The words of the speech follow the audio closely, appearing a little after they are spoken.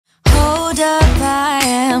Hold up, I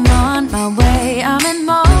am on my way, I'm in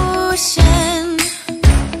motion.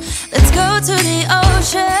 Let's go to the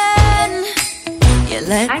ocean.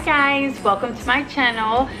 Hi guys, welcome to my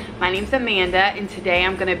channel. My name's Amanda and today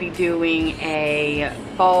I'm gonna be doing a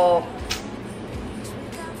fall,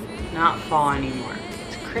 not fall anymore,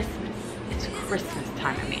 it's Christmas. It's Christmas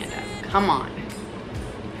time, Amanda, come on.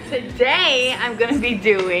 Today I'm gonna be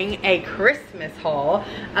doing a Christmas haul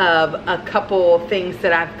of a couple things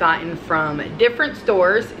that I've gotten from different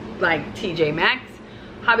stores like TJ Maxx,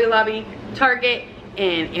 Hobby Lobby, Target,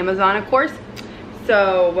 and Amazon, of course.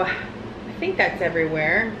 So I think that's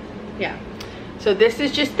everywhere. Yeah. So this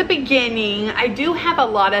is just the beginning. I do have a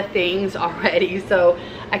lot of things already, so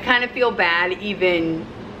I kind of feel bad even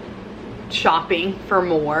shopping for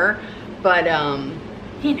more. But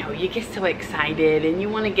you know, you get so excited and you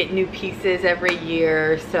want to get new pieces every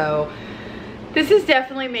year. So this is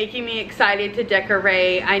definitely making me excited to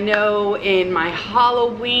decorate. I know in my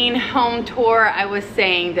Halloween home tour, I was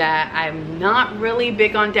saying that I'm not really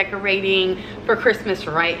big on decorating for Christmas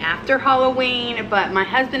right after Halloween, but my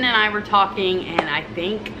husband and I were talking and I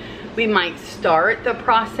think we might start the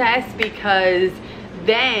process, because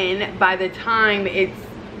then by the time it's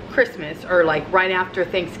Christmas or like right after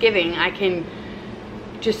Thanksgiving, I can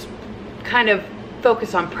just kind of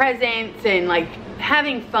focus on presents and like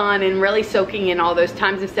having fun and really soaking in all those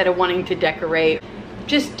times instead of wanting to decorate.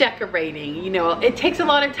 Just decorating, you know, it takes a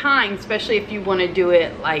lot of time, especially if you want to do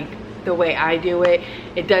it like the way I do it.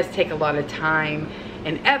 It does take a lot of time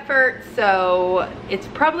and effort, so it's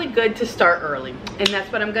probably good to start early, and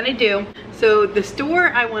that's what I'm gonna do. So the store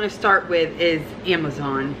I want to start with is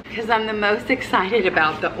Amazon, because I'm the most excited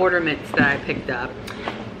about the ornaments that I picked up.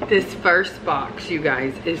 This first box, you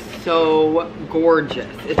guys, is so gorgeous.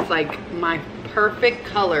 It's like my perfect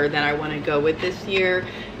color that I want to go with this year,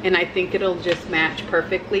 and I think it'll just match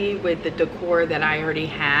perfectly with the decor that I already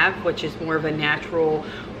have, which is more of a natural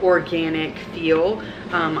organic feel.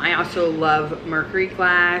 I also love mercury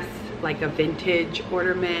glass, like a vintage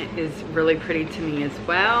ornament is really pretty to me as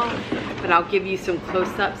well. But I'll give you some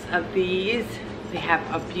close-ups of these. They have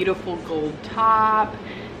a beautiful gold top.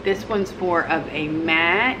 This one's more of a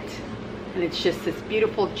matte, and it's just this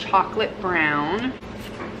beautiful chocolate brown.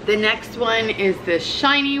 The next one is the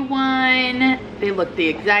shiny one. They look the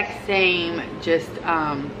exact same, just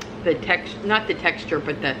the texture, not the texture,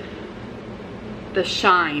 but the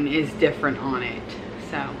shine is different on it.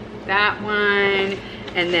 So that one.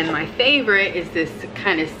 And then my favorite is this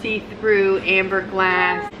kind of see-through amber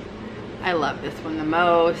glass. I love this one the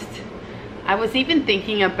most. I was even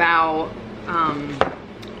thinking about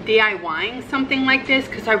DIYing something like this,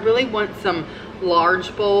 because I really want some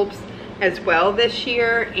large bulbs as well this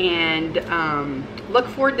year, and look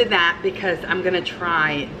forward to that, because I'm gonna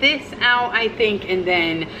try this out, I think, and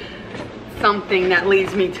then something that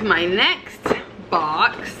leads me to my next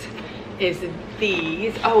box is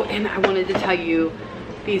these. Oh, and I wanted to tell you,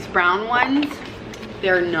 these brown ones,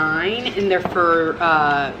 they're $9 and they're for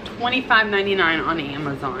 $25.99 on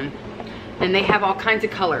Amazon, and they have all kinds of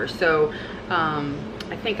colors. So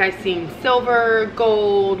I think I've seen silver,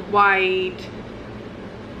 gold, white,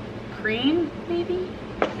 cream, maybe,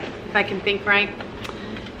 if I can think right.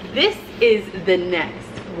 This is the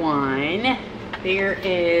next one. There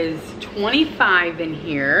is 25 in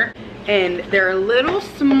here, and they're a little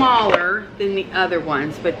smaller than the other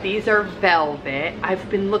ones, but these are velvet. I've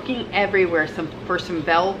been looking everywhere for some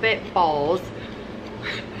velvet balls,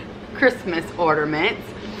 Christmas ornaments,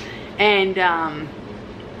 and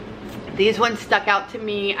these ones stuck out to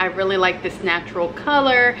me. I really like this natural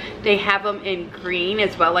color. They have them in green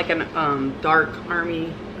as well, like a dark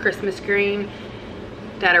army Christmas green,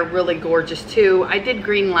 that are really gorgeous too. I did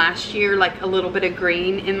green last year, like a little bit of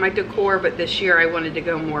green in my decor, but this year I wanted to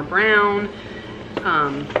go more brown.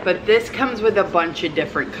 But this comes with a bunch of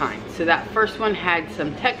different kinds. So that first one had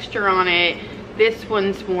some texture on it. This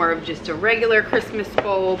one's more of just a regular Christmas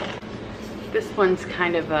bulb. This one's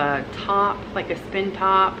kind of a top, like a spin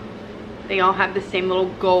top. They all have the same little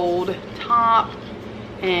gold top,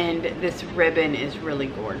 and this ribbon is really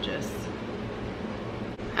gorgeous.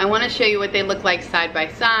 I want to show you what they look like side by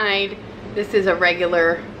side. This is a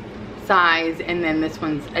regular size, and then this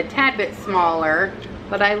one's a tad bit smaller,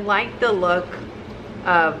 but I like the look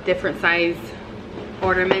of different size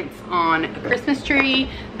ornaments on a Christmas tree.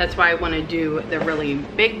 That's why I want to do the really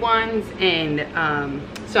big ones, and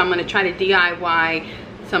so I'm going to try to DIY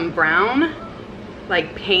some brown,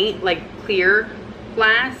 like paint, like clear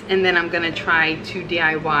glass, and then I'm gonna try to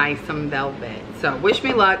DIY some velvet. So wish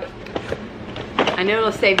me luck. I know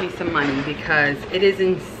it'll save me some money, because it is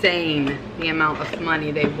insane the amount of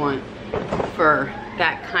money they want for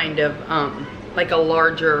that kind of, like a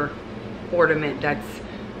larger ornament that's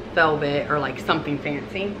velvet or like something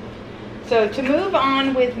fancy. So to move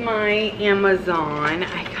on with my Amazon,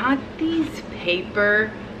 I got these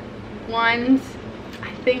paper ones.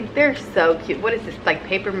 I think they're so cute. What is this, like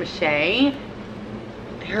paper mache?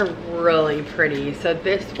 They're really pretty. So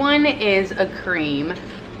this one is a cream.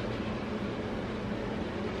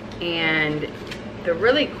 And the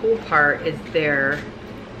really cool part is they're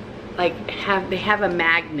like, they have a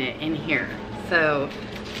magnet in here. So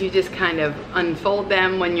you just kind of unfold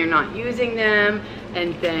them when you're not using them,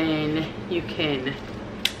 and then you can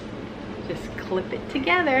just clip it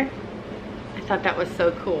together. I thought that was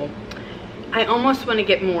so cool. I almost want to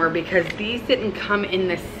get more because these didn't come in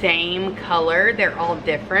the same color. They're all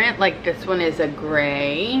different. Like this one is a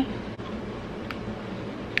gray.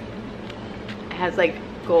 It has like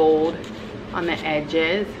gold on the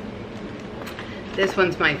edges. This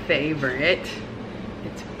one's my favorite.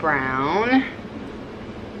 It's brown.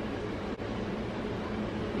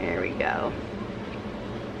 There we go.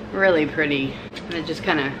 Really pretty. And it just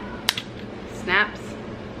kind of snaps.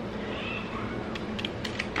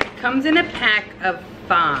 Comes in a pack of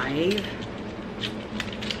 5.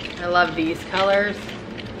 I love these colors.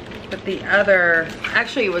 But the other,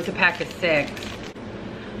 actually it was a pack of 6.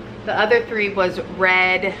 The other 3 was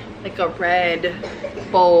red, like a red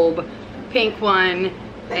bulb, pink one,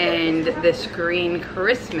 and this green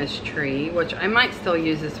Christmas tree, which I might still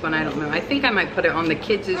use this one, I don't know. I think I might put it on the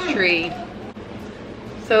kids' tree.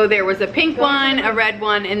 So there was a pink one, a red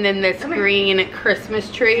one, and then this green Christmas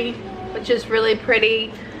tree, which is really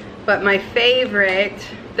pretty. But my favorite,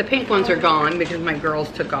 the pink ones are gone because my girls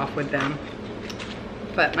took off with them.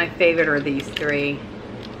 But my favorite are these 3.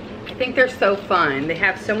 I think they're so fun. They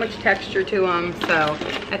have so much texture to them, so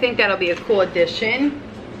I think that'll be a cool addition.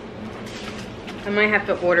 I might have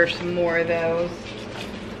to order some more of those.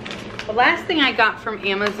 The last thing I got from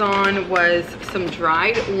Amazon was some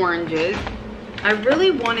dried oranges. I really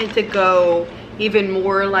wanted to go even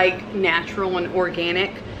more like natural and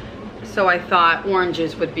organic, so I thought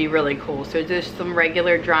oranges would be really cool. So just some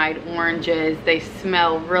regular dried oranges. They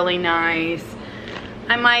smell really nice.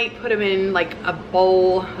 I might put them in like a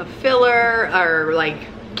bowl of filler, or like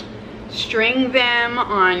string them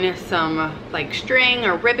on some like string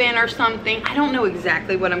or ribbon or something. I don't know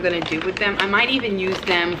exactly what I'm gonna do with them. I might even use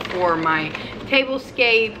them for my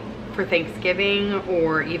tablescape for Thanksgiving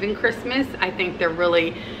or even Christmas. I think they're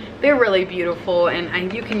really beautiful,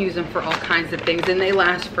 and you can use them for all kinds of things, and they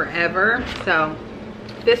last forever. So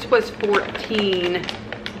this was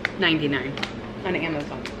 $14.99 on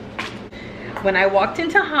Amazon. When I walked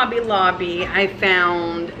into Hobby Lobby, I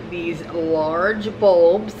found these large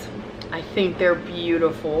bulbs. I think they're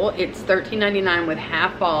beautiful. It's $13.99 with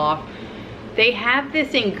half off. They have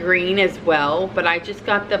this in green as well, but I just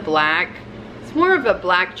got the black. It's more of a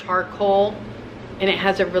black charcoal, and it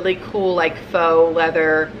has a really cool like faux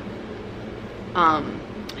leather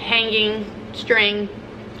hanging string,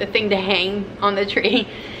 the thing to hang on the tree,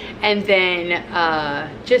 and then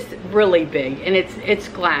just really big, and it's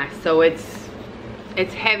glass, so it's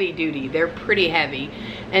heavy duty. They're pretty heavy.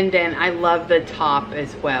 And then I love the top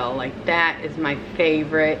as well. Like that is my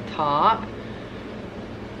favorite top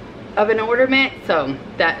of an ornament. So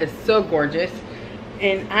that is so gorgeous.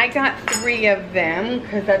 And I got 3 of them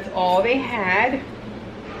because that's all they had.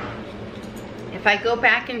 If I go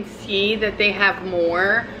back and see that they have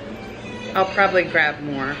more, I'll probably grab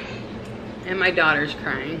more. And my daughter's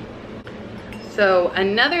crying. So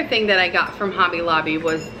another thing that I got from Hobby Lobby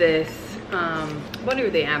was this, what do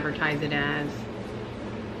they advertise it as?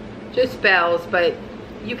 Just bells, but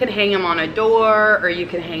you can hang them on a door, or you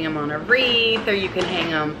can hang them on a wreath, or you can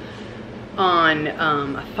hang them on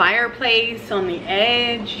a fireplace on the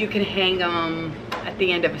edge. You can hang them at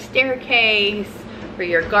the end of a staircase where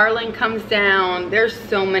your garland comes down. There's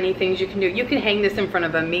so many things you can do. You can hang this in front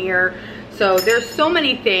of a mirror. So there's so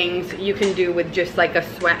many things you can do with just like a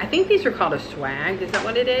swag. I think these are called a swag. Is that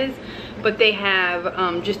what it is? But they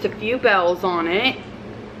have just a few bells on it.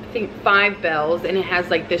 I think 5 bells, and it has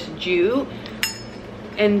like this jute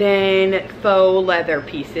and then faux leather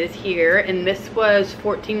pieces here, and this was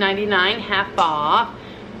 $14.99, half off.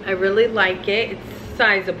 I really like it. It's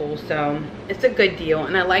sizable, so it's a good deal,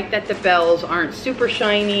 and I like that the bells aren't super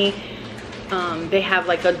shiny. They have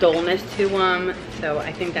like a dullness to them, so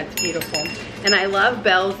I think that's beautiful. And I love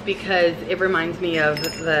bells because it reminds me of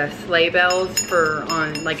the sleigh bells for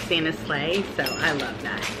on like Santa's sleigh, so I love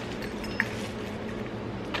that.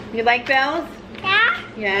 You like bells? Yeah.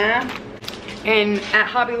 Yeah. And at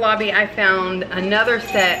Hobby Lobby, I found another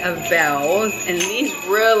set of bells, and these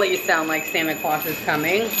really sound like Santa Claus is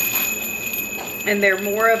coming. And they're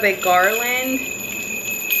more of a garland.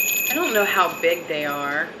 I don't know how big they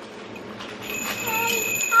are.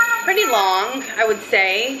 Pretty long, I would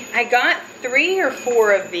say. I got 3 or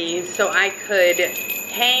 4 of these so I could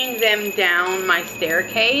hang them down my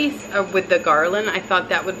staircase with the garland. I thought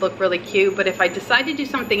that would look really cute, but if I decide to do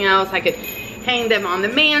something else, I could hang them on the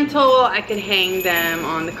mantle, I could hang them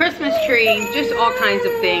on the Christmas tree, just all kinds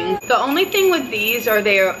of things. The only thing with these are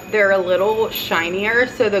they're a little shinier,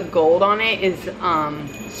 so the gold on it is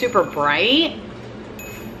super bright.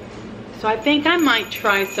 So I think I might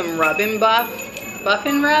try some buff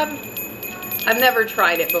and rub. I've never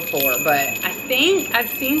tried it before, but I think I've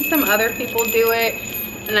seen some other people do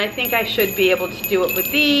it, and I think I should be able to do it with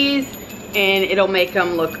these, and it'll make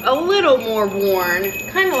them look a little more worn,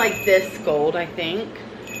 kind of like this gold, I think.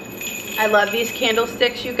 I love these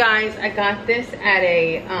candlesticks, you guys. I got this at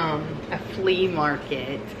a flea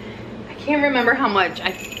market. I can't remember how much.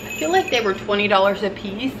 I feel like they were $20 a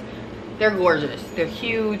piece. They're gorgeous. They're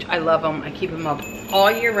huge. I love them. I keep them up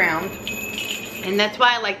all year round. And that's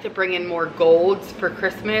why I like to bring in more golds for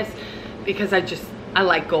Christmas, because I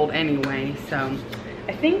like gold anyway. So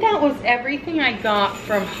I think that was everything I got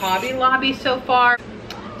from Hobby Lobby so far.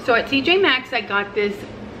 So at TJ Maxx, I got this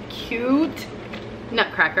cute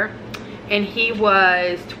nutcracker, and he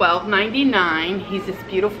was $12.99. He's this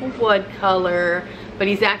beautiful wood color, but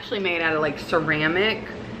he's actually made out of like ceramic.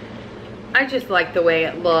 I just like the way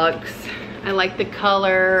it looks. I like the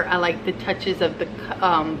color. I like the touches of the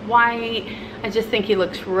white. I just think he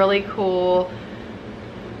looks really cool.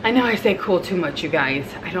 I know I say cool too much, you guys.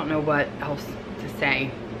 I don't know what else to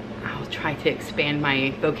say. I'll try to expand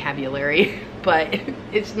my vocabulary, but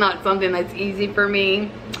it's not something that's easy for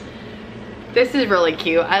me. This is really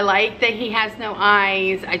cute. I like that he has no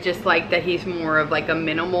eyes. I just like that he's more of like a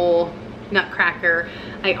minimal nutcracker.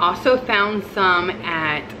 I also found some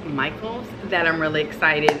at Michael's that I'm really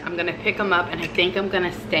excited. I'm gonna pick them up, and I think I'm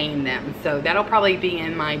gonna stain them. So that'll probably be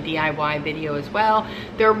in my DIY video as well.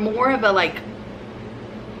 They're more of a like,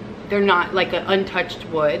 they're not like an untouched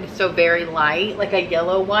wood, so very light, like a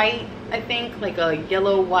yellow white, I think, like a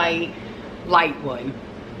yellow white light wood.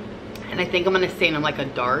 And I think I'm gonna stain them like a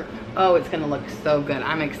dark. Oh, it's gonna look so good.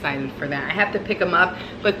 I'm excited for that. I have to pick them up,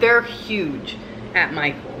 but they're huge at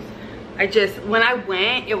Michael's. When I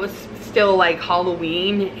went, it was still like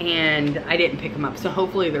Halloween, and I didn't pick them up, so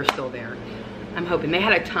hopefully they're still there. I'm hoping. They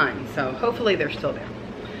had a ton, so hopefully they're still there.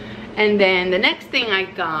 And then the next thing I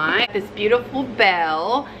got, this beautiful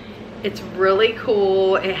bell. It's really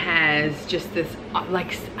cool. It has just this,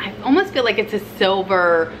 like, I almost feel like it's a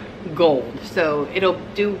silver gold, so it'll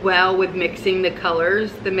do well with mixing the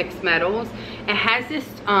colors, the mixed metals. It has this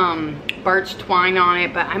birch twine on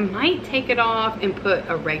it, but I might take it off and put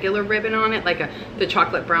a regular ribbon on it, like the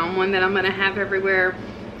chocolate brown one that I'm gonna have everywhere.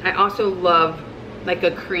 I also love like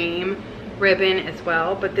a cream ribbon as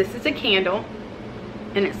well, but this is a candle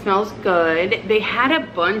and it smells good. They had a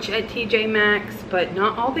bunch at TJ Maxx, but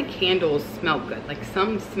not all the candles smell good. Like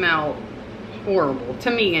some smell horrible,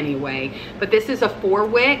 to me anyway. But this is a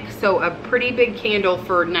 4-wick, so a pretty big candle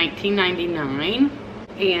for $19.99.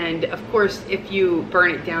 And of course, if you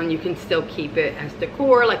burn it down, you can still keep it as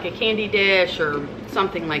decor, like a candy dish or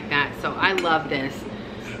something like that. So I love this.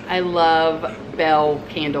 I love bell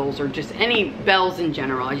candles, or just any bells in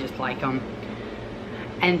general. I just like them.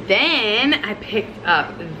 And then I picked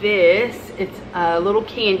up this. It's a little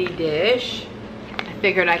candy dish. I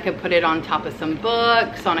figured I could put it on top of some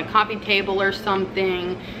books, on a coffee table or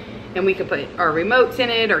something. And we could put our remotes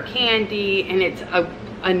in it or candy. And it's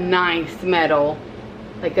a nice metal,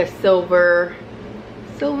 like a silverish.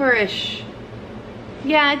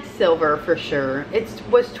 Yeah, it's silver for sure. It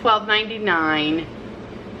was $12.99.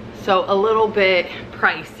 So a little bit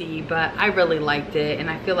pricey, but I really liked it,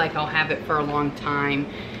 and I feel like I'll have it for a long time.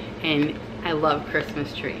 And I love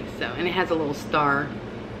Christmas trees, so, and it has a little star,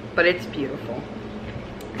 but it's beautiful.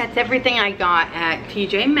 That's everything I got at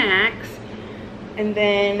TJ Maxx. And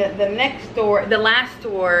then the next store, the last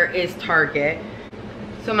store, is Target.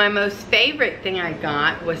 So my most favorite thing I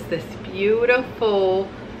got was this beautiful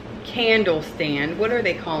candle stand. What are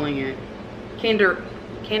they calling it?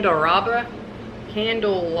 Candelabra?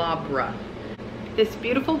 Candelabra. This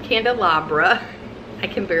beautiful candelabra. I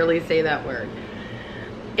can barely say that word.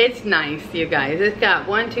 It's nice, you guys. It's got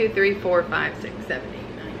 1, 2, 3, 4, 5, 6, 7,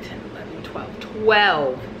 8, 9, 10, 11, 12.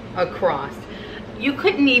 12 across. You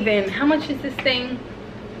couldn't even, how much is this thing?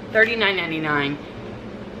 $39.99.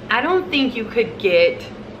 I don't think you could get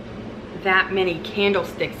that many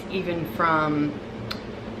candlesticks even from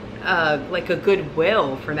like a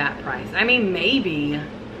Goodwill for that price. I mean, maybe,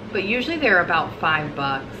 but usually they're about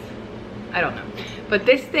 $5. I don't know. But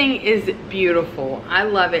this thing is beautiful. I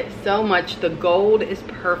love it so much. The gold is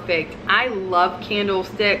perfect. I love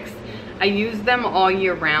candlesticks. I use them all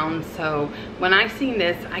year round, so when I see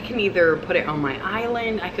this, I can either put it on my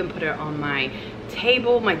island, I can put it on my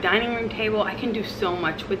table, my dining room table. I can do so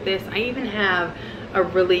much with this. I even have a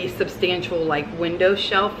really substantial like window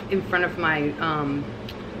shelf in front of my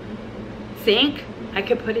sink. I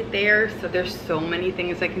could put it there, so there's so many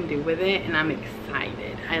things I can do with it, and I'm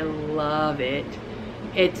excited. I love it.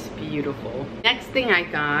 It's beautiful. Next thing I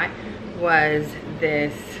got was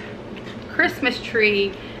this Christmas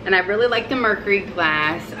tree, and I really like the mercury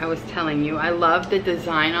glass. I was telling you, I love the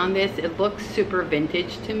design on this. It looks super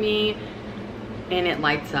vintage to me, and it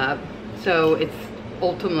lights up, so it's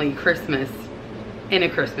ultimately Christmas in a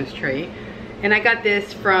Christmas tree. And I got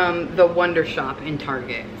this from the Wonder Shop in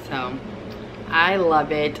Target, so I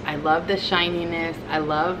love it. I love the shininess. I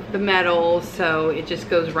love the metal, so it just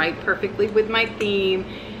goes right perfectly with my theme,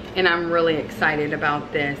 and I'm really excited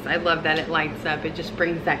about this. I love that it lights up. It just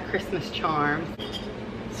brings that Christmas charm.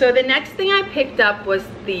 So the next thing I picked up was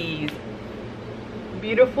these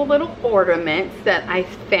beautiful little ornaments that I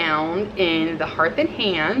found in the Hearth and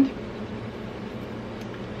Hand.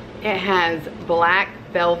 It has black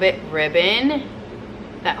velvet ribbon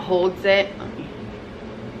that holds it.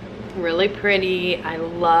 Really pretty. I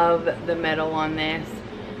love the metal on this.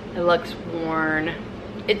 It looks worn.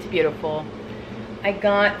 It's beautiful. I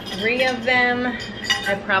got 3 of them.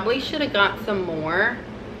 I probably should have got some more,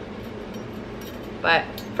 but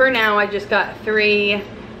for now I just got 3.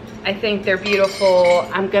 I think they're beautiful.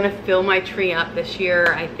 I'm gonna fill my tree up this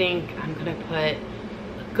year. I think I'm gonna put a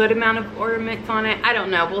good amount of ornaments on it. I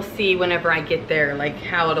don't know, we'll see whenever I get there, like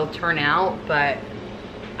how it'll turn out, but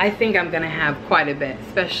I think I'm gonna have quite a bit,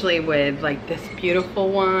 especially with like this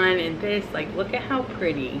beautiful one and this. Like, look at how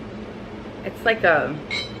pretty. It's like a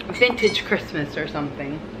vintage Christmas or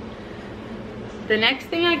something. The next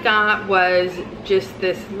thing I got was just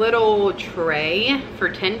this little tray for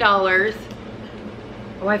 $10.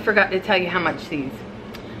 Oh, I forgot to tell you how much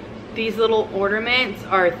these little ornaments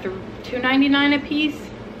are $2.99 a piece.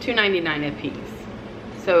 $2.99 a piece.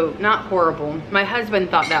 So not horrible. My husband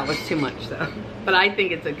thought that was too much though, but I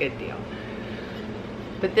think it's a good deal.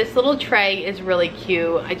 But this little tray is really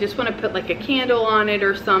cute. I just want to put like a candle on it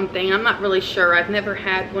or something. I'm not really sure. I've never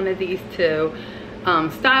had one of these to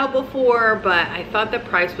style before, but I thought the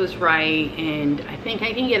price was right, and I think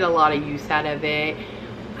I can get a lot of use out of it.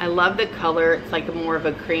 I love the color. It's like more of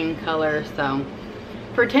a cream color, so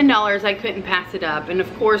for $10 I couldn't pass it up. And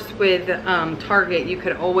of course with Target you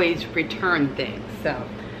could always return things, so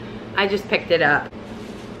I just picked it up.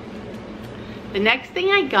 The next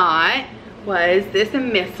thing I got was this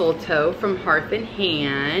mistletoe from Hearth and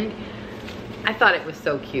Hand. I thought it was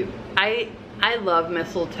so cute. I love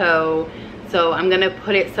mistletoe, so I'm gonna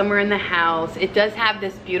put it somewhere in the house. It does have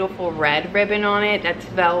this beautiful red ribbon on it that's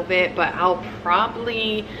velvet, but I'll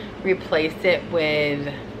probably replace it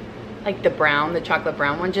with like the brown, the chocolate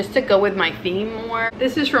brown one, just to go with my theme more.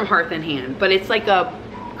 This is from Hearth and Hand, but it's like a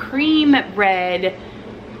cream red.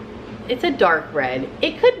 It's a dark red.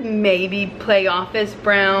 It could maybe play off as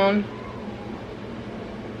brown.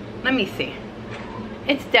 Let me see.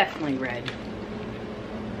 It's definitely red.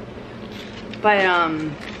 But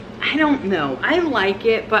I don't know. I like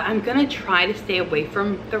it, but I'm gonna try to stay away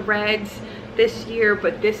from the reds this year.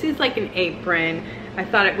 But this is like an apron. I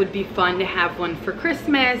thought it would be fun to have one for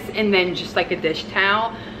Christmas, and then just like a dish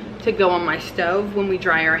towel to go on my stove when we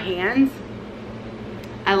dry our hands.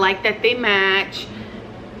 I like that they match.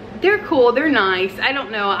 They're cool, they're nice. I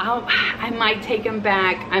don't know, I might take them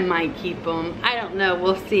back, I might keep them. I don't know,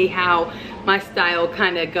 we'll see how my style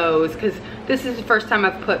kind of goes, because this is the first time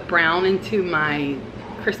I've put brown into my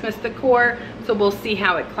Christmas decor, so we'll see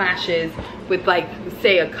how it clashes with, like,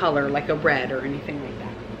 say a color like a red or anything like that.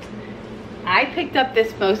 I picked up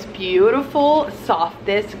this most beautiful,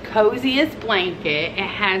 softest, coziest blanket. It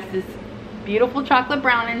has this beautiful chocolate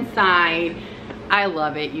brown inside. I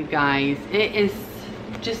love it, you guys. It is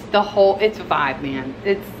just the whole, it's a vibe, man.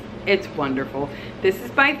 It's wonderful. This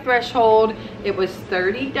is by Threshold. It was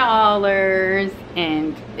 $30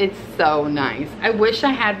 and it's so nice. I wish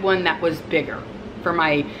I had one that was bigger for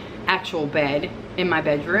my actual bed in my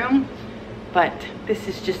bedroom, but this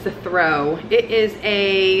is just a throw. It is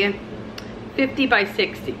a 50 by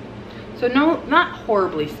 60. So no, not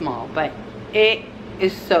horribly small, but it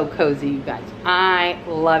is so cozy, you guys. I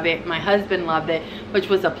love it. My husband loved it, which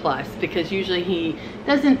was a plus, because usually he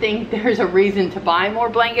doesn't think there's a reason to buy more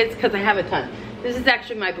blankets, because I have a ton. This is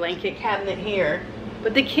actually my blanket cabinet here,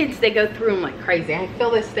 but the kids, they go through them like crazy. I fill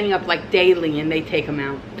this thing up like daily and they take them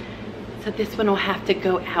out. So this one will have to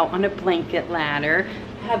go out on a blanket ladder.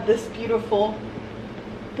 I have this beautiful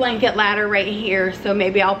blanket ladder right here, so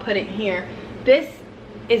maybe I'll put it here. This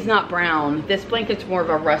is not brown. This blanket's more of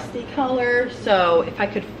a rusty color, so if I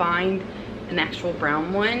could find an actual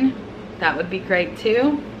brown one, that would be great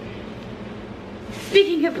too.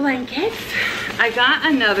 Speaking of blankets, I got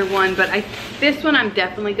another one, but this one I'm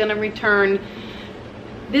definitely gonna return.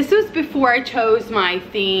 This was before I chose my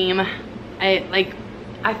theme.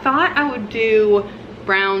 I thought I would do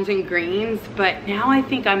browns and greens, but now I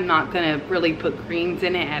think I'm not gonna really put greens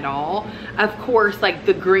in it at all. Of course, like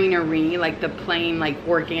the greenery, like the plain, like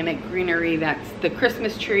organic greenery, that's the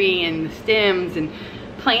Christmas tree and the stems and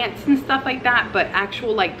plants and stuff like that, but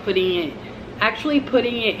actually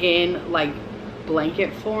putting it in like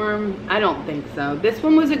blanket form, I don't think so. This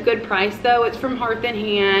one was a good price though. It's from Hearth and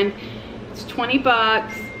Hand. It's 20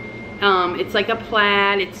 bucks. It's like a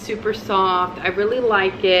plaid. It's super soft. I really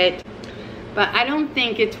like it, but I don't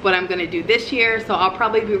think it's what I'm gonna do this year, so I'll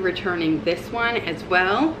probably be returning this one as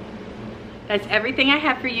well. That's everything I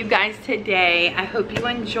have for you guys today. I hope you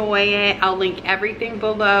enjoy it. I'll link everything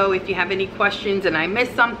below. If you have any questions and I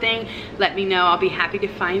missed something, let me know. I'll be happy to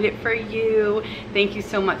find it for you. Thank you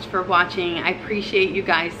so much for watching. I appreciate you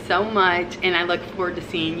guys so much, and I look forward to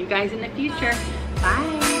seeing you guys in the future.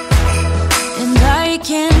 Bye. And I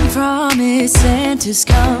can promise Santa's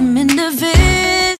coming to visit.